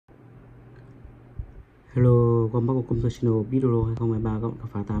Hello, con bác của Computer Channel video 2023 các bạn khám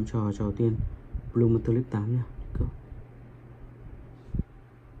phá 8 trò đầu tiên Blue Metallic 8 nha.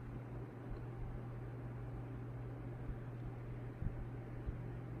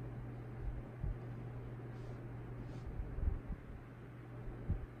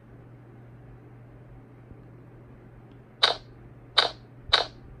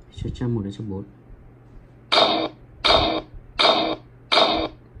 Chơi 1 đến 4.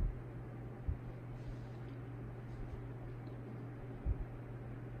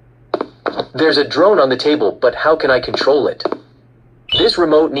 There's a drone on the table, but how can I control it? This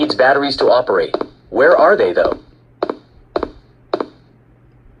remote needs batteries to operate. Where are they, though?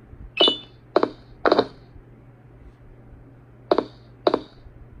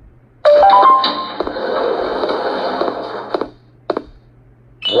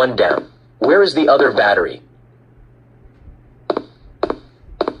 One down. Where is the other battery?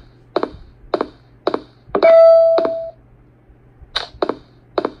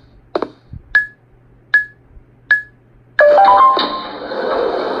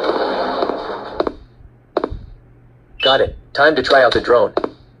 Got it. Time to try out the drone.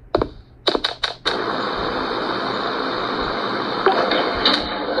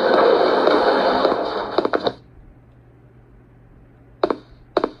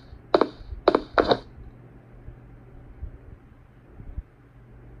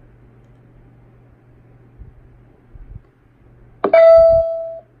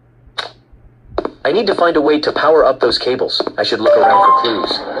 I need to find a way to power up those cables. I should look around for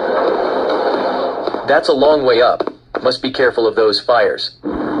clues. That's a long way up. Must be careful of those fires.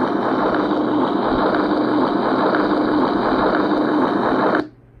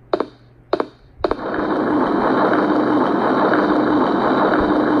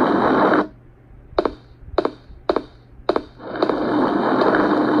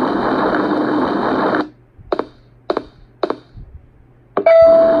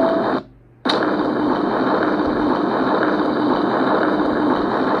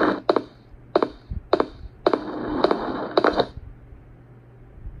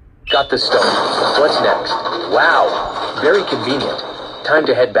 Got the stone. What's next? Wow, very convenient. Time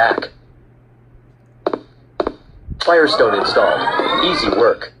to head back. Firestone installed. Easy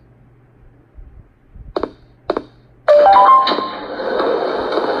work.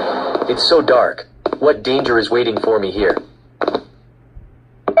 It's so dark. What danger is waiting for me here?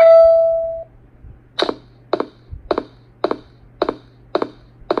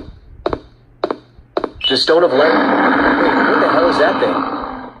 The Stone of Light? Wait, what the hell is that thing?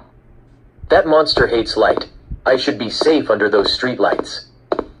 That monster hates light. I should be safe under those streetlights.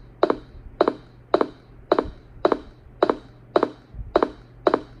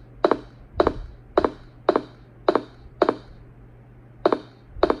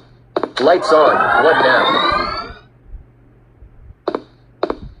 Lights on. What now?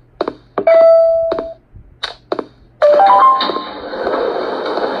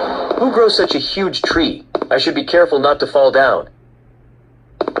 Who grows such a huge tree? I should be careful not to fall down.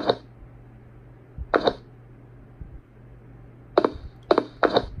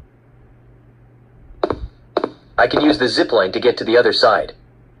 I can use the zip line to get to the other side.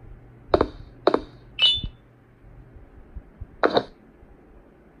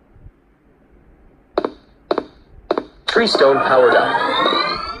 Tree stone powered up.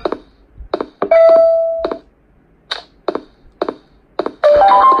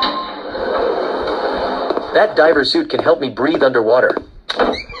 That diver suit can help me breathe underwater.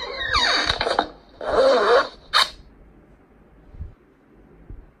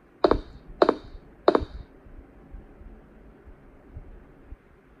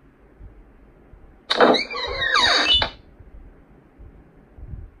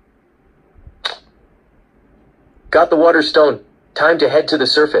 Got the water stone. Time to head to the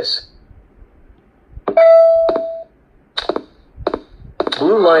surface.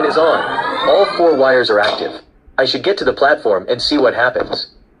 Blue line is on. All 4 wires are active. I should get to the platform and see what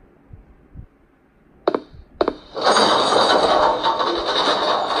happens.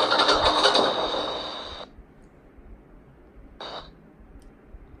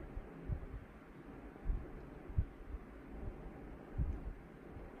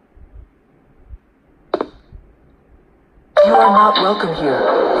 You are not welcome here,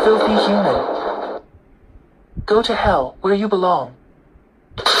 filthy human. Go to hell, where you belong.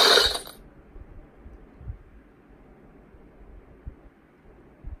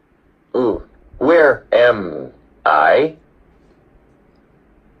 Ooh, where am I?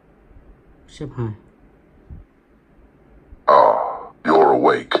 Xếp 2. Ah, you're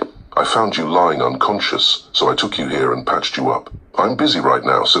awake. I found you lying unconscious, so I took you here and patched you up. I'm busy right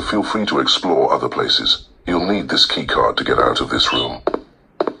now, so feel free to explore other places. You'll need this keycard to get out of this room.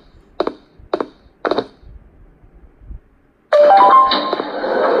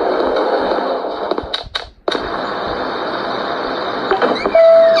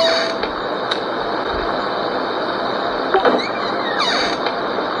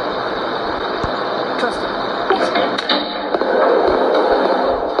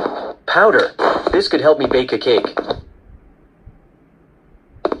 Powder. This could help me bake a cake.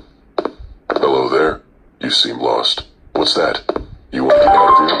 Hello there. You seem lost. What's that? You want to get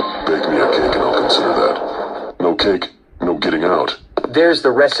out of here? Bake me a cake and I'll consider that. No cake, no getting out. There's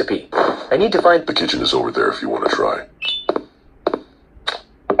the recipe. I need to find... The kitchen is over there if you want to try.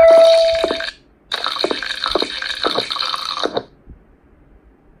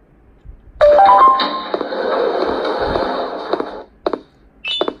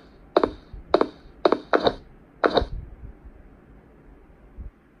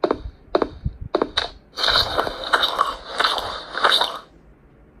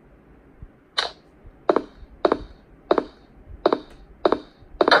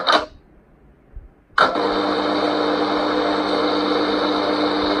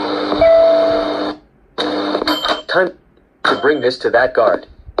 Time to bring this to that guard.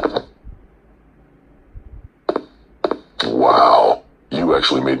 Wow. You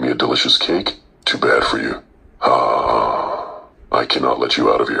actually made me a delicious cake? Too bad for you. Ah. I cannot let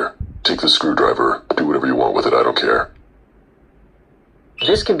you out of here. Take the screwdriver. Do whatever you want with it. I don't care.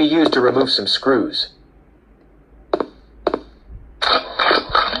 This can be used to remove some screws.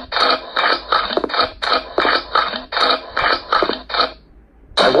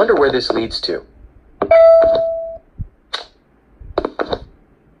 I wonder where this leads to.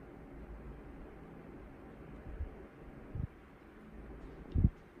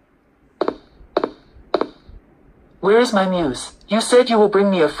 Where is my muse? You said you will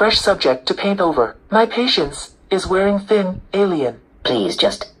bring me a fresh subject to paint over. My patience is wearing thin, alien. Please,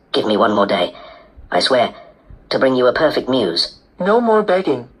 just give me one more day. I swear, to bring you a perfect muse. No more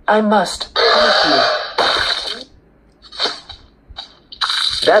begging. I must. Promise you.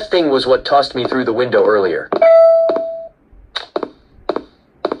 That thing was what tossed me through the window earlier.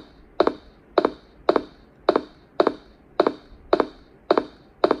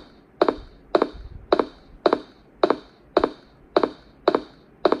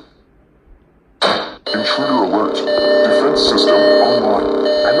 Intruder alert. Defense system online.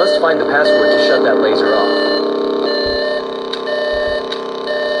 I must find the password to shut that laser off.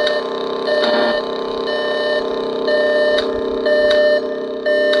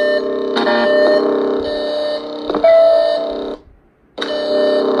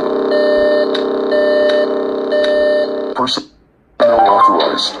 Personnel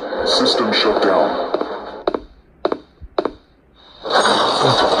authorized. System shut down.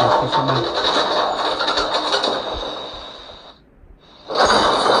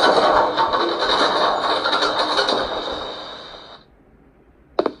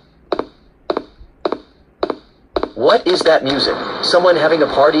 What is that music? Someone having a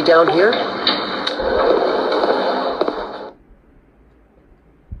party down here?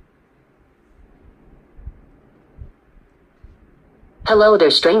 Hello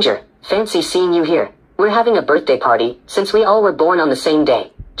there, stranger. Fancy seeing you here. We're having a birthday party, since we all were born on the same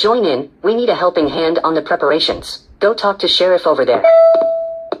day. Join in, we need a helping hand on the preparations. Go talk to Sheriff over there.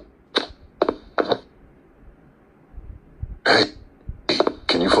 Hey,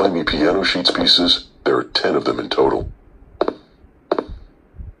 can you find me piano sheets pieces? There are 10 of them in total.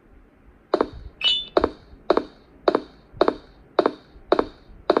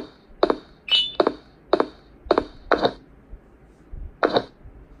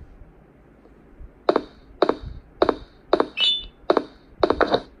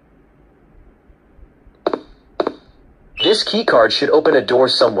 This keycard should open a door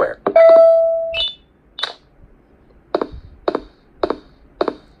somewhere.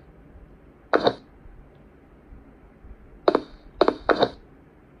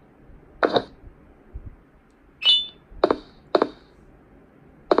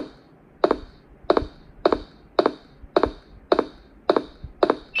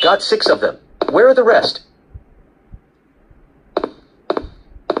 Got 6 of them. Where are the rest?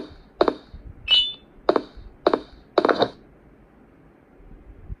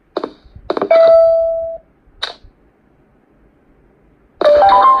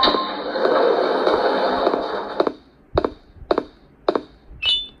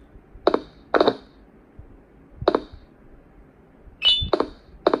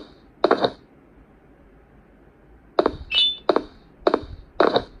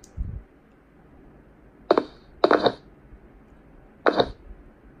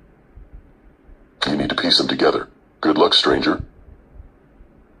 piece them together. Good luck, stranger.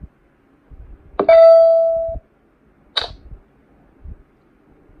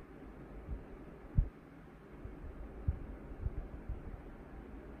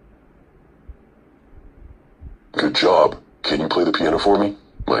 Good job. Can you play the piano for me?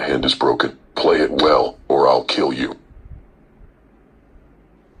 My hand is broken. Play it well, or I'll kill you.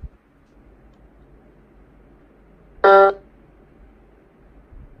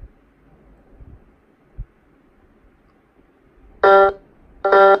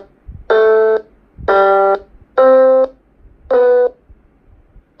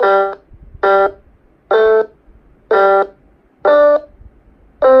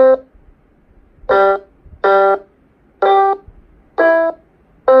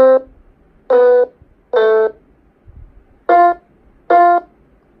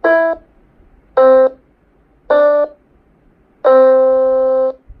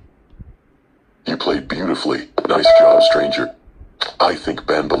 You played beautifully. Nice job, stranger. I think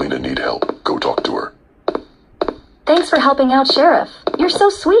Banbalina need help. Go talk to her. Thanks for helping out, Sheriff. You're so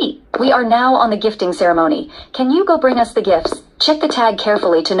sweet. We are now on the gifting ceremony. Can you go bring us the gifts? Check the tag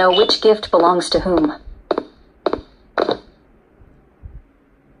carefully to know which gift belongs to whom.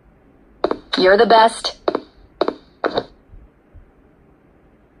 You're the best.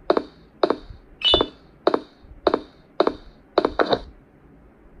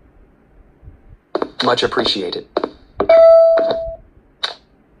 Much appreciated.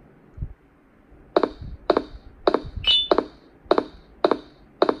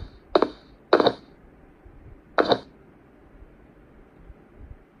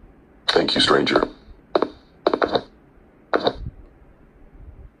 Thank you, stranger.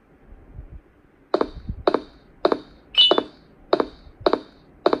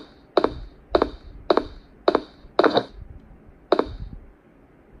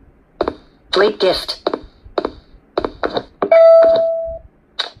 Great gift.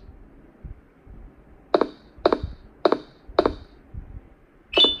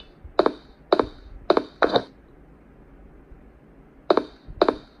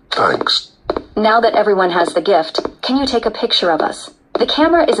 Thanks. Now that everyone has the gift, can you take a picture of us? The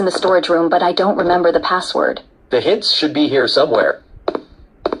camera is in the storage room, but I don't remember the password. The hints should be here somewhere.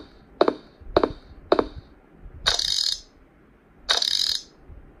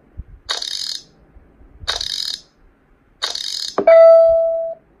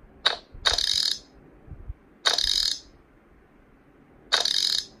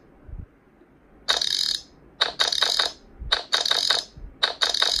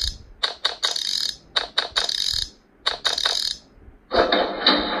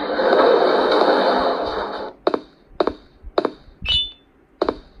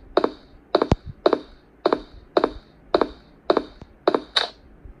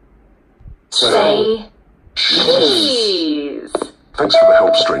 Say cheese. Thanks for the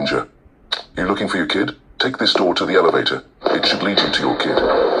help, stranger. You looking for your kid? Take this door to the elevator. It should lead you to your kid.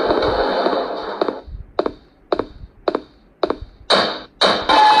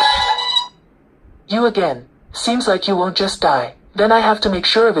 You again. Seems like you won't just die. Then I have to make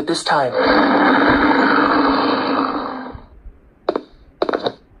sure of it this time.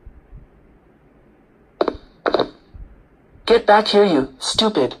 Get back here, you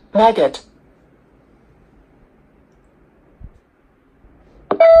stupid maggot.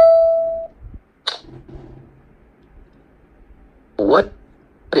 What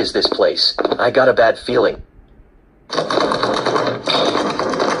is this place? I got a bad feeling.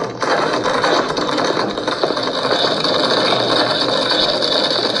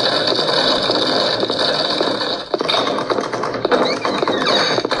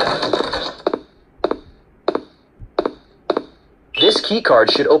 This key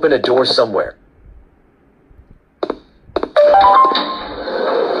card should open a door somewhere.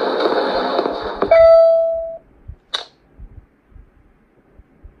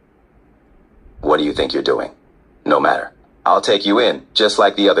 What do you think you're doing? No matter. I'll take you in, just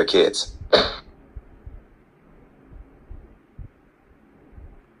like the other kids.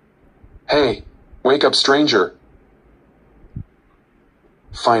 Hey, wake up, stranger.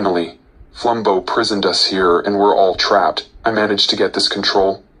 Finally, Flumbo prisoned us here and we're all trapped. I managed to get this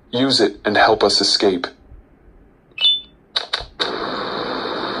control. Use it and help us escape.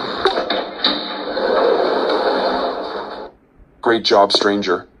 Great job,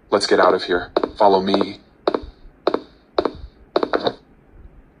 stranger. Let's get out of here. Follow me.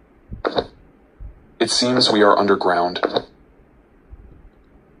 It seems we are underground.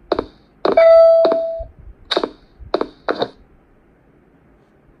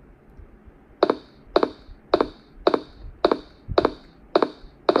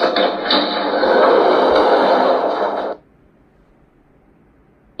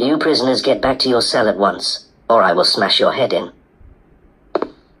 prisoners get back to your cell at once, or I will smash your head in.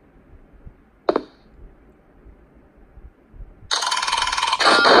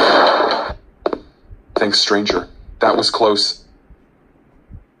 Thanks, stranger. That was close.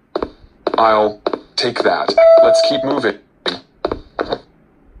 I'll take that. Let's keep moving.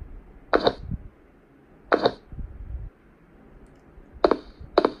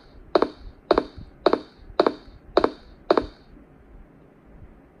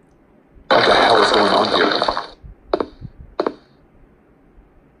 What the hell is going on here?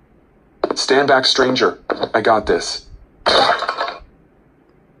 Stand back, stranger. I got this.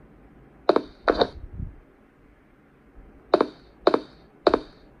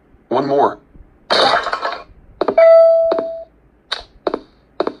 One more.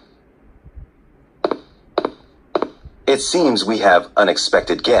 It seems we have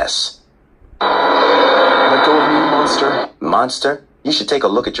unexpected guests. Let go of me, monster. Monster? You should take a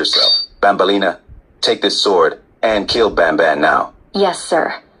look at yourself. Bambalina, take this sword and kill Banban now. Yes,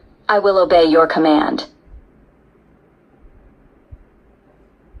 sir. I will obey your command.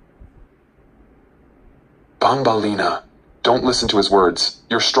 Bambalina. Don't listen to his words.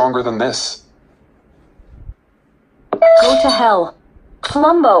 You're stronger than this. Go to hell.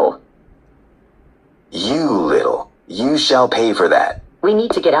 Flumbo! You shall pay for that. We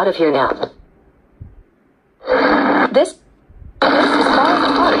need to get out of here now. This is falling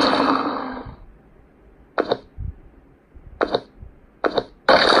apart.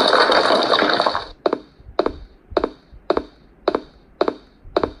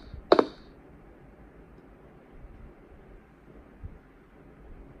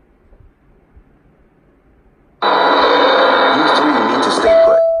 You three need to stay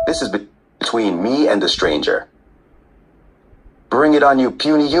put. This is between me and the stranger. Bring it on, you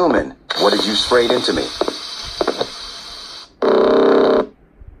puny human. What did you spray into me?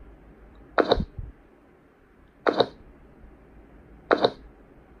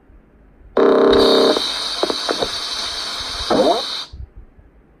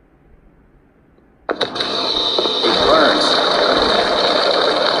 It burns.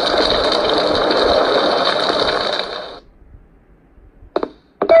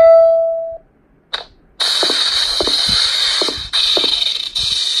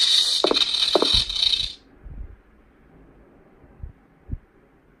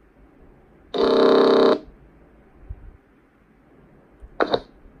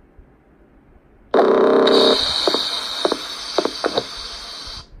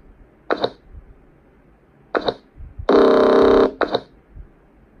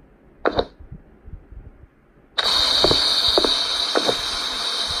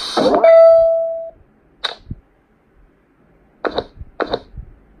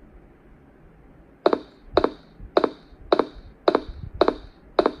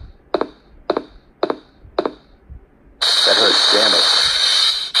 That hurts, damn it.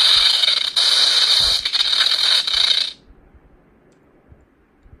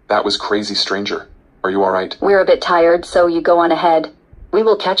 That was crazy, stranger. Are you alright? We're a bit tired, so you go on ahead. We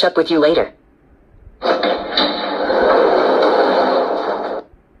will catch up with you later.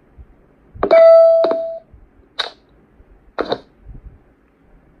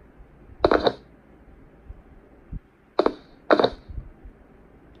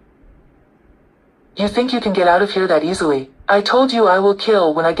 You think you can get out of here that easily? I told you I will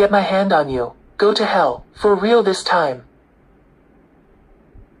kill when I get my hand on you. Go to hell. For real this time.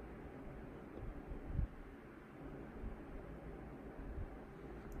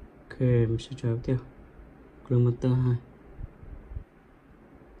 Ok, mình sẽ chơi tiếp. Kilometer 2.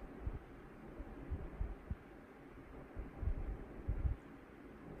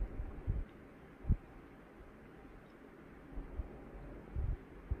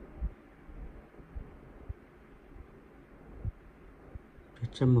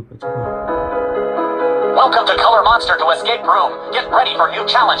 Welcome to Color Monster to Escape Room. Get ready for new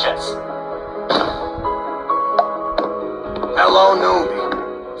challenges. Hello, newbie.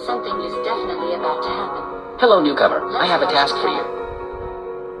 Something is definitely about to happen. Hello, newcomer. I have a task for you.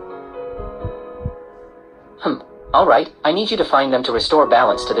 Alright. I need you to find them to restore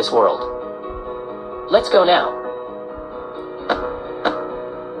balance to this world. Let's go now.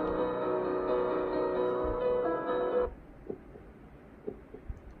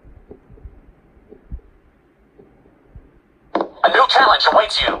 A new challenge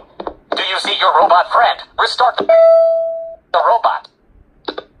awaits you. Do you see your robot friend? Restart the robot.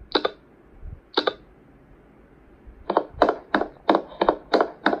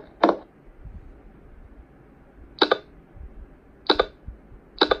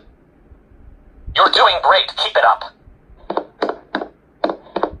 You're doing great. Keep it up.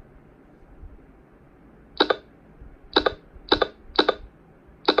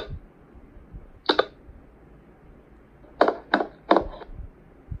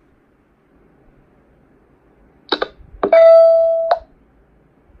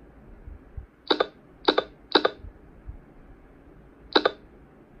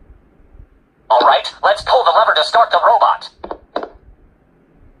 Remember to start the robot.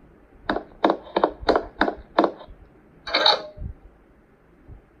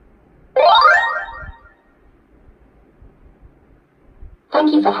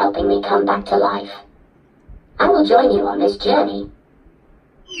 Thank you for helping me come back to life. I will join you on this journey.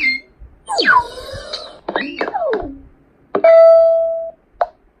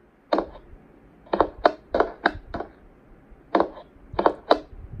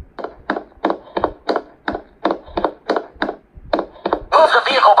 Move the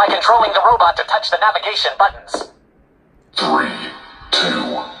vehicle by controlling the robot to touch the navigation buttons. 3, 2,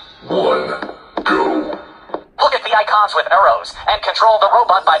 1, go. Look at the icons with arrows and control the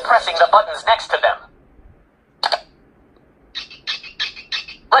robot by pressing the buttons next to them.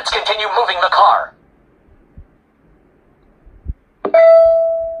 Let's continue moving the car.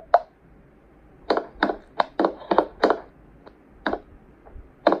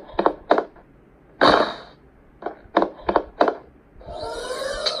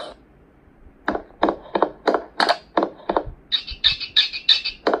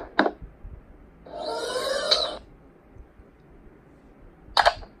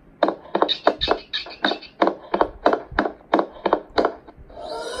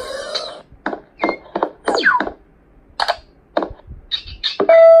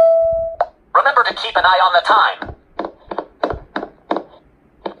 Remember to keep an eye on the time.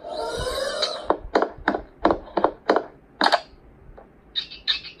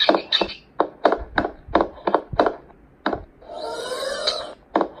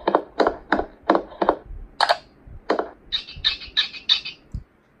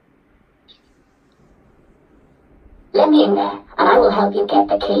 Let me in there, and I will help you get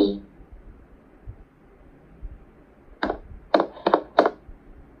the key.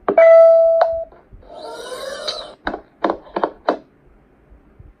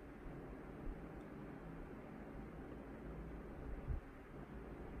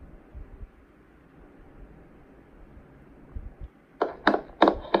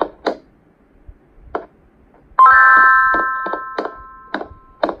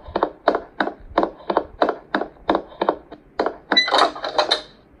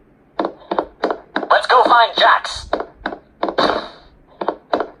 Let's go find Jax.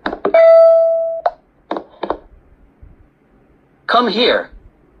 Come here.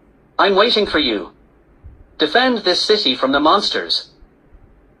 I'm waiting for you. Defend this city from the monsters.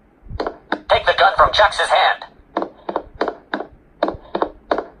 Take the gun from Jax's hand.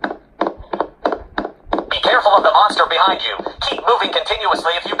 Be careful of the monster behind you. Keep moving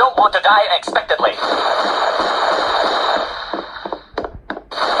continuously if you don't want to die unexpectedly.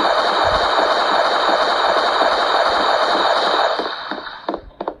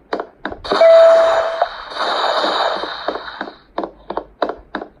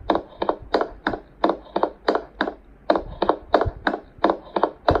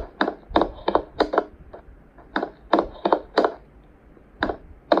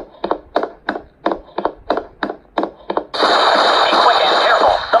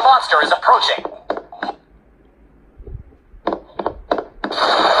 Is approaching.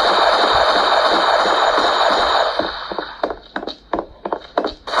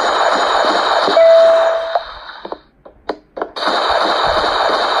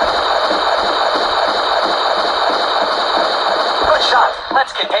 Good shot.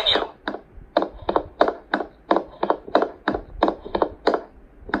 Let's continue.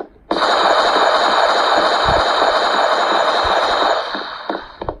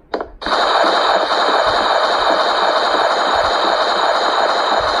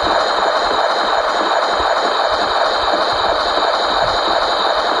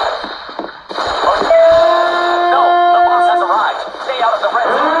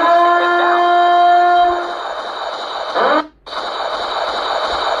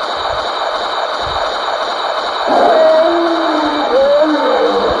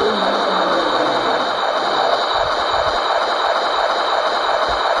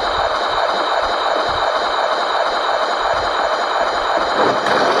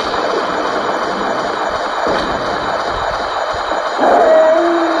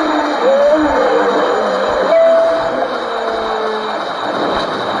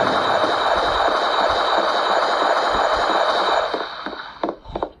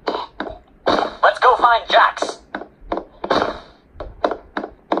 Find Jax.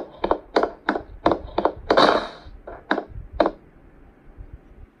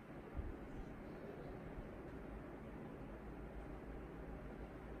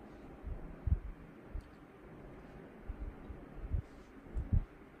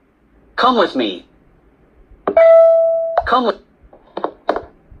 Come with me.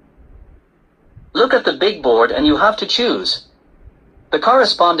 Look at the big board and you have to choose the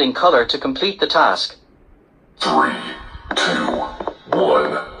corresponding color to complete the task. 3, 2,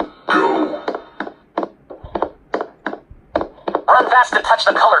 1, go. Run fast to touch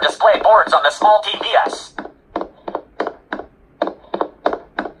the color display boards on the small TVS.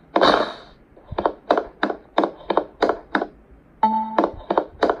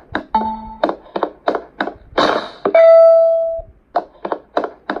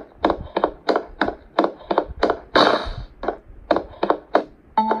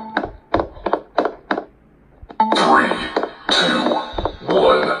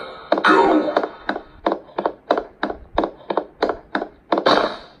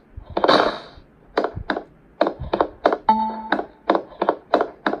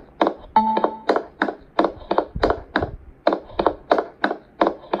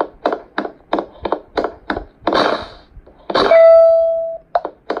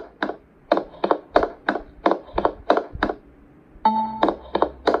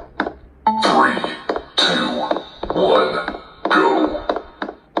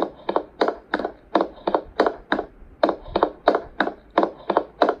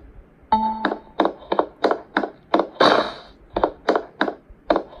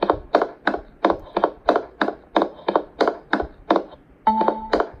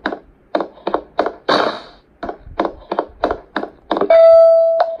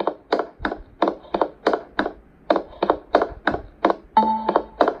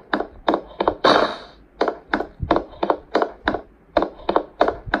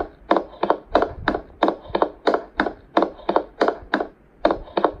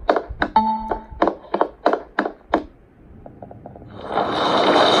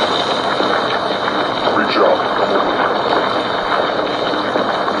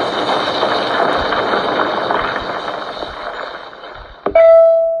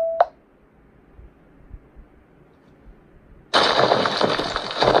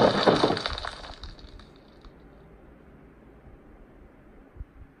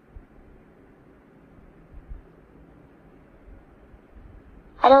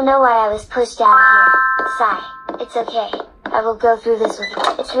 I don't know why I was pushed down here. Sigh. It's okay. I will go through this with you.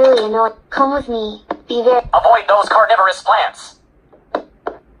 It's really annoying. Come with me. Be very— Avoid those carnivorous plants.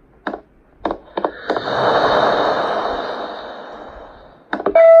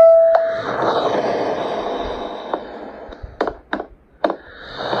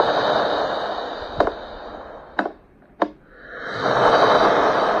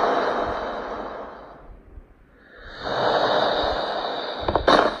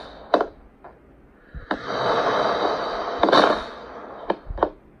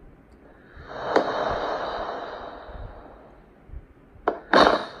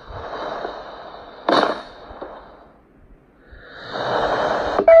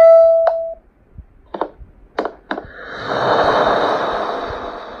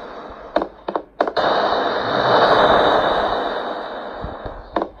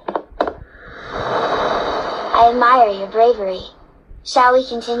 I admire your bravery. Shall we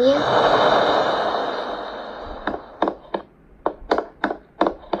continue?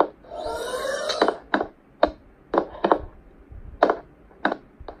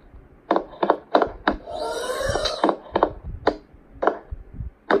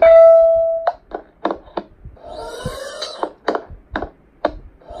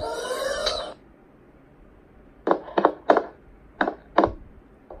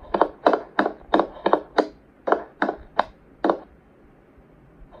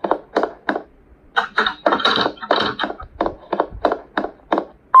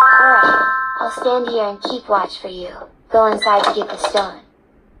 I'll stand here and keep watch for you. Go inside to get the stone.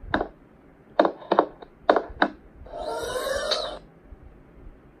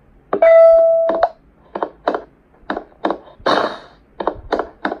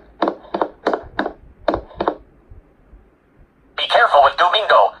 Be careful with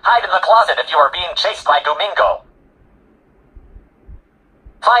Domingo. Hide in the closet if you are being chased by Domingo.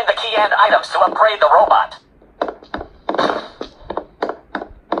 Find the key and items to upgrade the robot.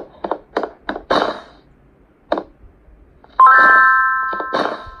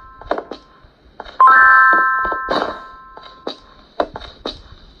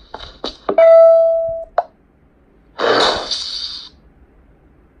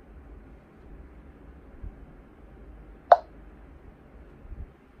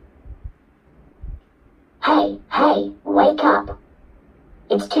 Hey, wake up.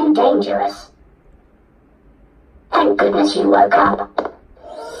 It's too dangerous. Thank goodness you woke up.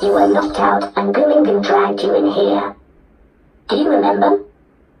 You were knocked out and Domingo dragged you in here. Do you remember?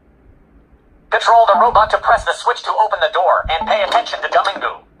 Control the robot to press the switch to open the door and pay attention to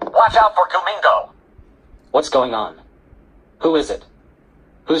Domingo. Watch out for Gumingo. What's going on? Who is it?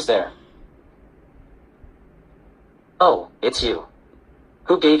 Who's there? Oh, it's you.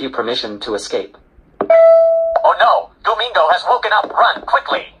 Who gave you permission to escape? Oh no! Gumingo has woken up! Run,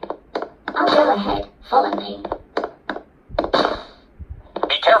 quickly! I'll go ahead. Follow me.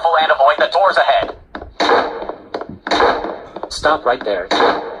 Be careful and avoid the doors ahead. Stop right there.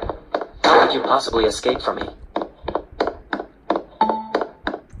 How could you possibly escape from me?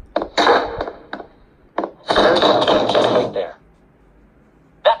 Very well, just wait there.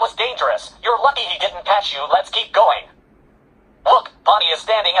 That was dangerous. You're lucky he didn't catch you. Let's keep going. Look, Bonnie is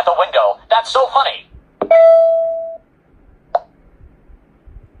standing at the window. That's so funny.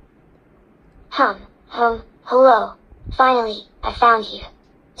 Hello. Finally, I found you.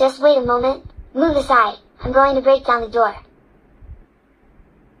 Just wait a moment. Move aside. I'm going to break down the door.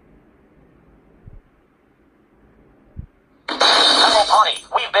 Hello, Bonnie.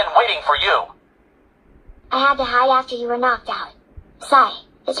 We've been waiting for you. I had to hide after you were knocked out. Sigh.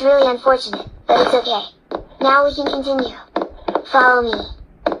 It's really unfortunate, but it's okay. Now we can continue. Follow me.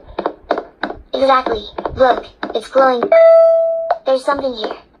 Exactly. Look, it's glowing. There's something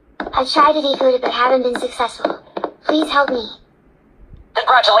here. I've tried to decode it but haven't been successful. Please help me.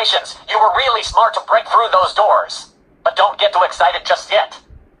 Congratulations. You were really smart to break through those doors. But don't get too excited just yet.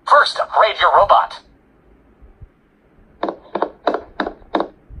 First, upgrade your robot.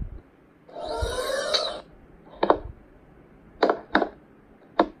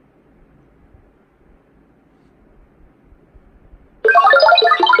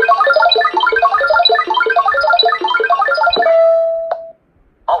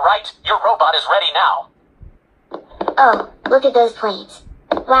 Alright, your robot is ready now. Oh, look at those planes.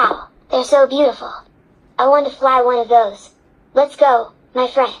 Wow, they're so beautiful. I want to fly one of those. Let's go, my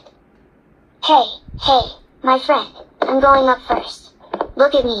friend. Hey, my friend. I'm going up first.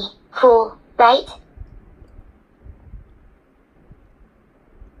 Look at me. Cool, right?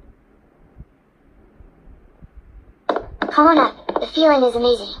 Come on up. The feeling is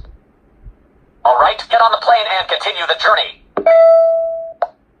amazing. Alright, get on the plane and continue the journey.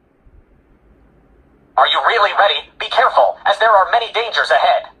 Are you really ready? Be careful, as there are many dangers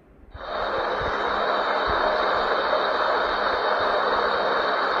ahead.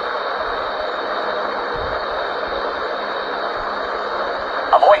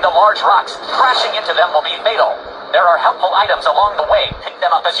 Avoid the large rocks. Crashing into them will be fatal. There are helpful items along the way. Pick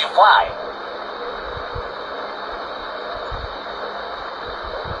them up as you fly.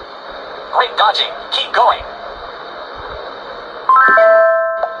 Great dodging. Keep going.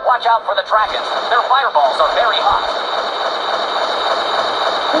 Watch out for the dragons. Their fireballs are very hot.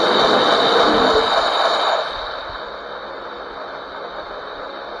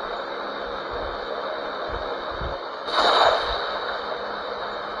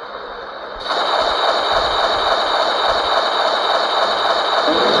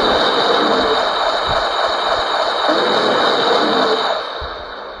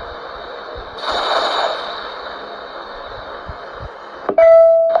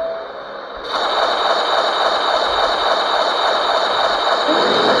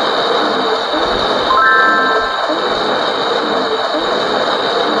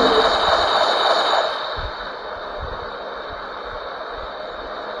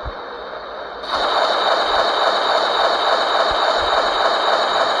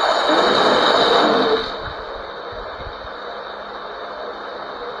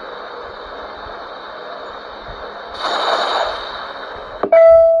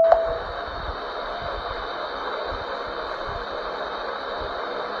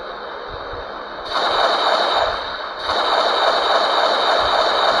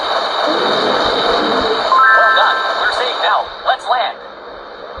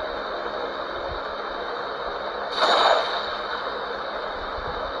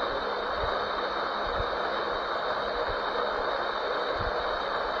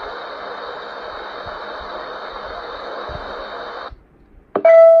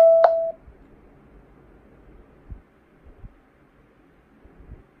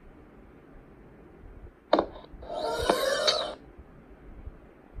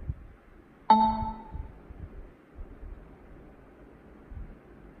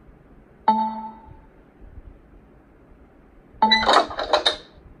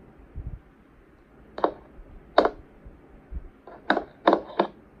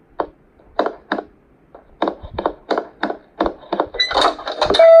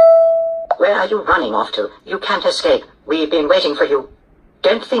 Where are you running off to? You can't escape. We've been waiting for you.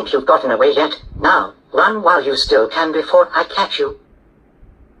 Don't think you've gotten away yet. Now, run while you still can before I catch you.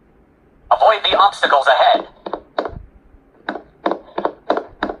 Avoid the obstacles ahead.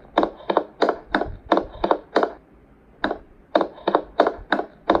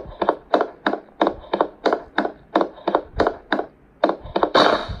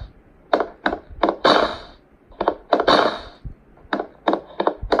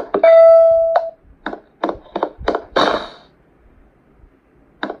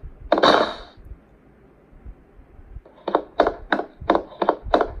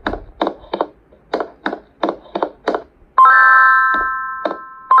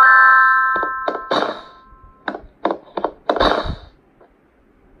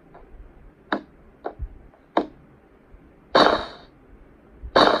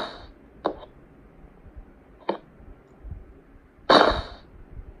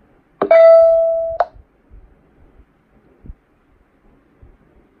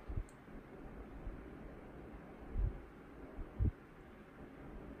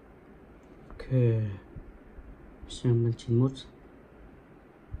 Sang bên 91.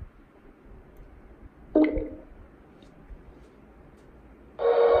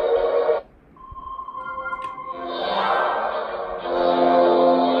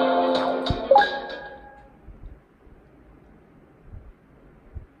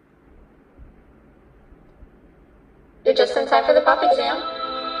 You're just in time for the pop exam.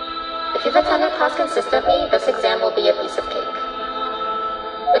 If you've attended class consistently, this exam will be a piece of cake.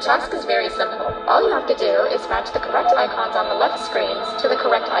 The task is very simple. All you have to do is match the correct icons on the left screens to the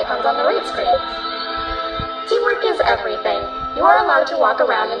correct icons on the right screen. Teamwork is everything. You are allowed to walk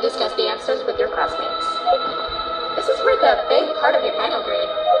around and discuss the answers with your classmates. This is worth a big part of your final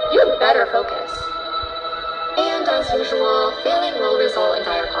grade. You had better focus. And as usual, failing will result in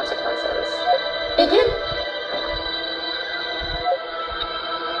dire consequences. Begin.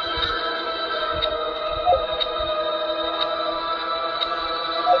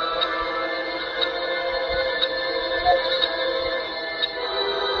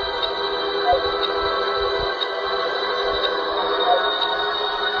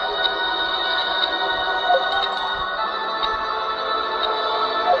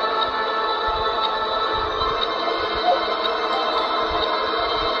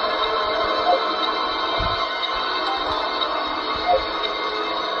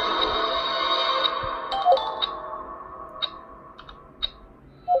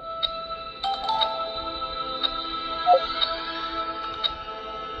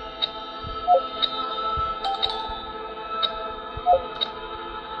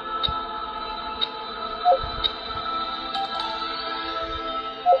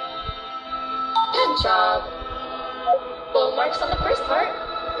 Good job. Full marks on the first part.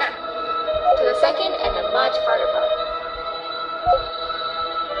 Now, to the second and the much harder part.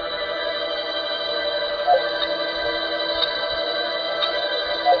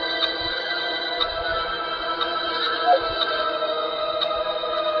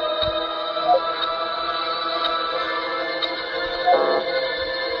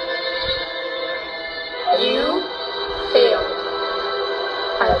 You failed.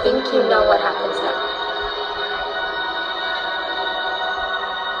 I think you know what happens now.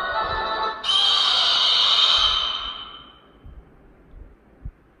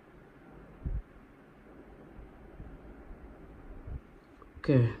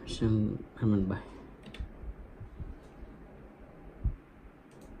 Ok, sang halaman 7.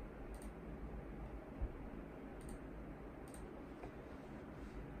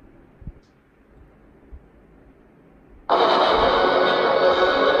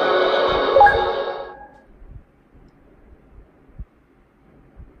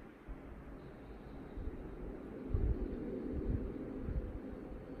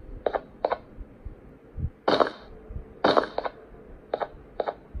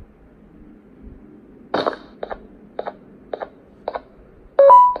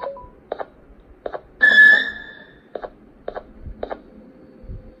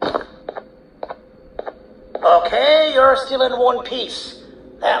 Okay, you're still in one piece.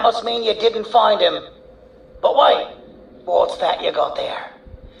 That must mean you didn't find him. But wait, what's that you got there?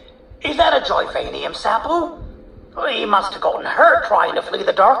 Is that a joyvanium sample? He must have gotten hurt trying to flee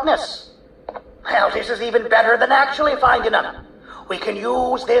the darkness. Well, this is even better than actually finding him. We can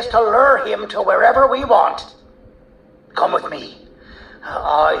use this to lure him to wherever we want. Come with me.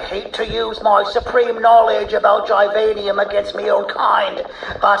 I hate to use my supreme knowledge about joyvanium against my own kind,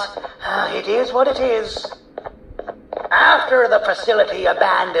 but it is what it is. After the facility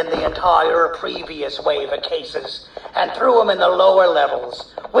abandoned the entire previous wave of cases and threw them in the lower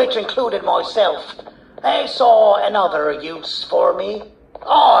levels, which included myself, they saw another use for me.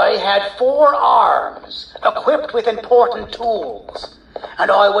 I had 4 arms, equipped with important tools, and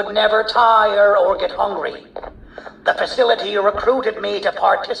I would never tire or get hungry. The facility recruited me to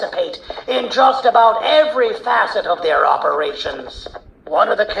participate in just about every facet of their operations. One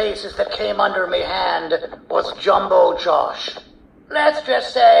of the cases that came under me hand was Jumbo Josh. Let's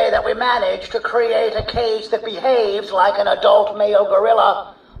just say that we managed to create a case that behaves like an adult male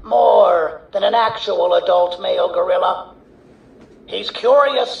gorilla, more than an actual adult male gorilla. He's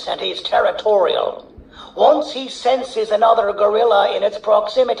curious and he's territorial. Once he senses another gorilla in its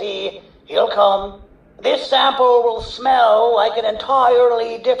proximity, he'll come. This sample will smell like an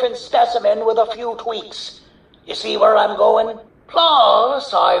entirely different specimen with a few tweaks. You see where I'm going?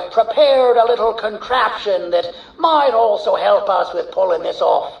 Plus, I've prepared a little contraption that might also help us with pulling this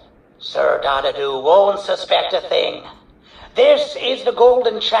off. Sir Dadadoo won't suspect a thing. This is the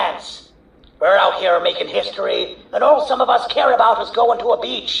golden chance. We're out here making history, and all some of us care about is going to a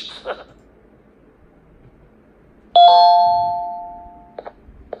beach.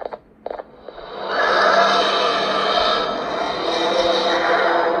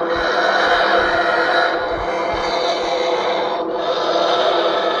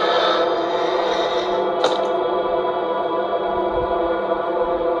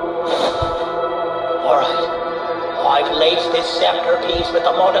 this scepter piece with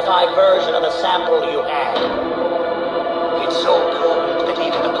the modified version of the sample you had. It's so potent that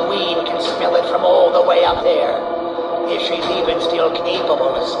even the Queen can smell it from all the way up there, if she's even still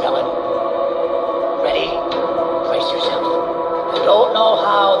capable of smelling. Ready? Brace yourself. I don't know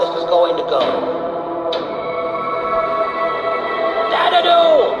how this is going to go.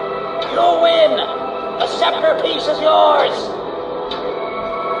 Dadadoo! You win! The scepter piece is yours!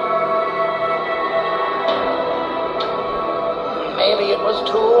 Maybe it was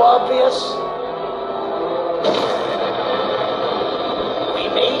too obvious. We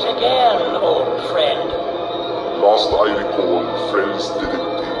meet again, old friend. Last I recall, friends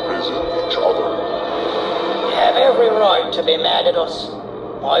didn't imprison each other. You have every right to be mad at us.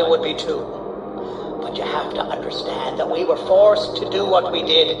 I would be too. But you have to understand that we were forced to do what we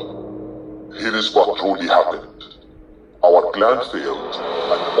did. Here is what truly happened. Our plan failed,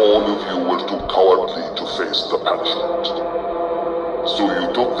 and all of you were too cowardly to face the punishment. So you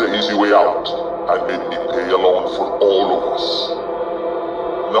took the easy way out, and made me pay alone for all of us.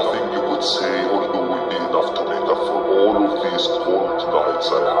 Nothing you could say or do would be enough to make up for all of these cold nights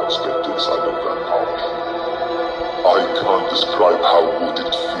I had spent inside of that house. I can't describe how good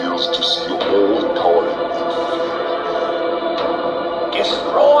it feels to see you all cowering in fear.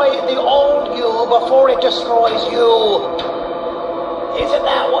 Destroy the old you before it destroys you. Isn't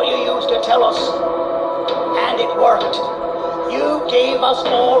that what you used to tell us? And it worked. You gave us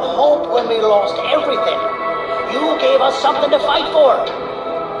all hope when we lost everything. You gave us something to fight for.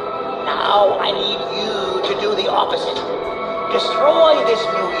 Now I need you to do the opposite. Destroy this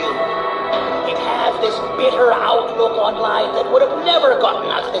new you. It has this bitter outlook on life that would have never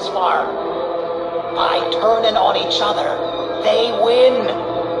gotten us this far. By turning on each other, they win.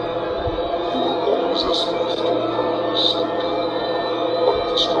 You were always a smooth talker, Sneaky.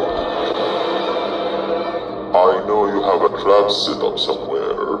 But it's not. I know you have a trap set up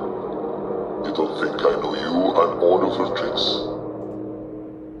somewhere. You don't think I know you and all of your tricks?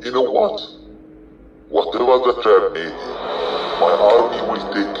 You know what? Whatever the trap may be, my army will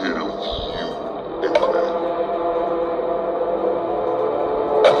take care of you anyway.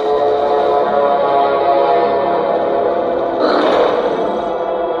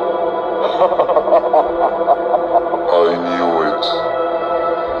 I knew it.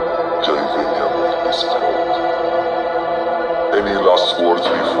 Javenia made me proud. Any last words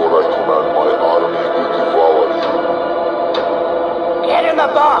before I command my army to devour you? Get in the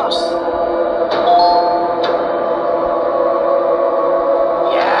box!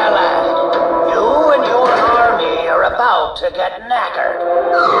 Yeah, lad. You and your army are about to get knackered.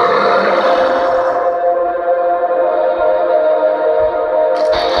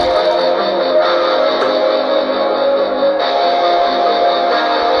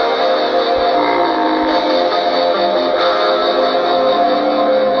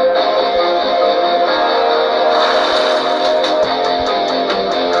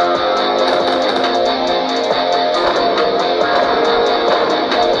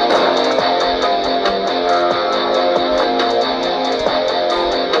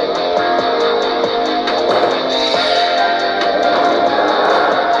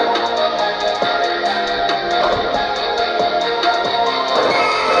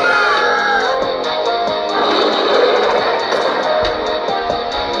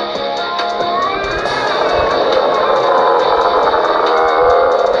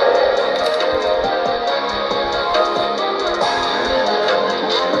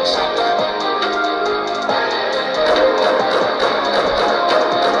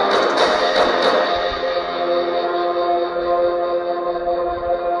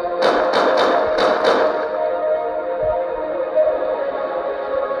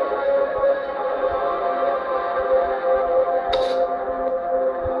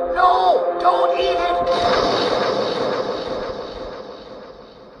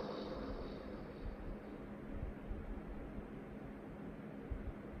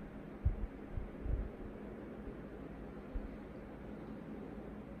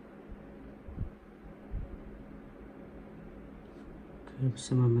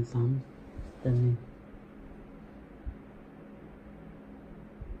 Bersama Banban dan ni.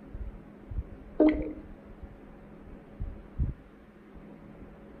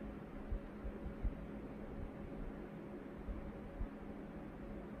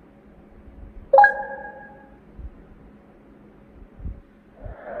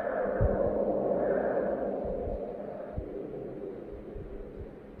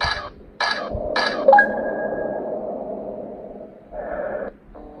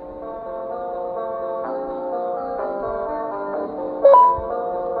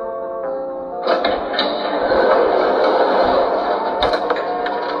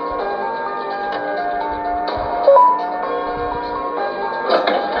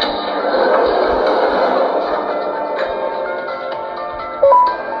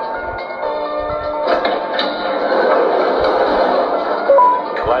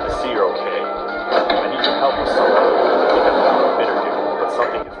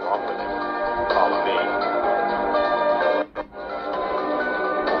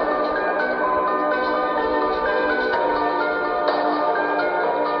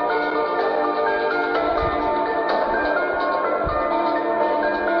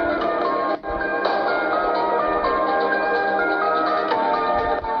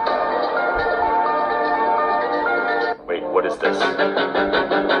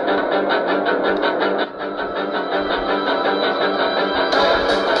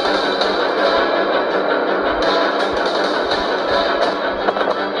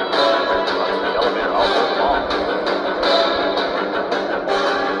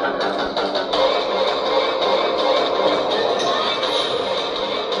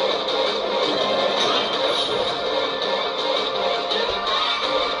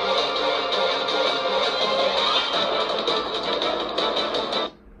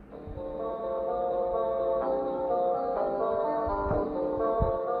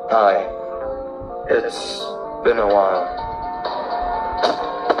 Hi. It's been a while.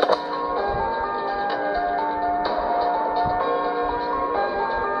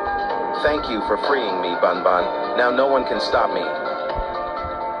 Thank you for freeing me, Banban. Now no one can stop me.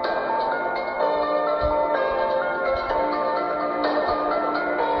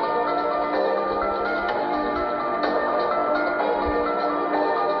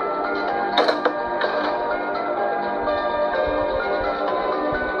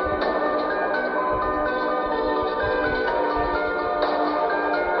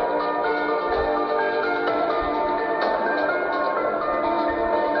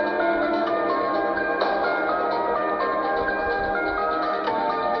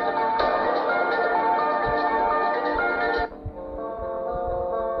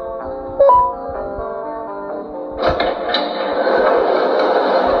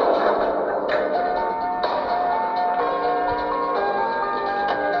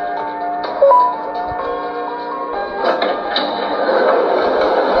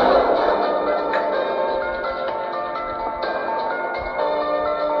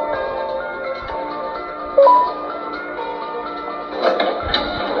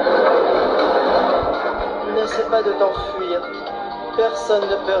 N'essaie pas de t'enfuir. Personne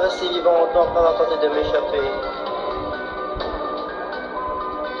ne peut rester vivant longtemps pour avoir tenté de m'échapper.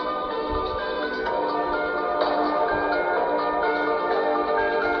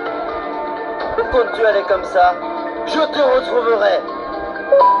 Où comptes-tu aller comme ça? Je te retrouverai.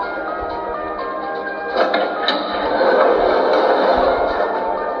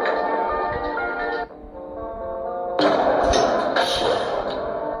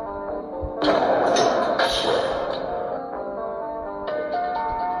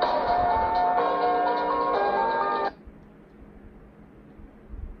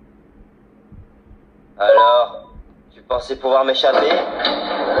 Alors, tu pensais pouvoir m'échapper?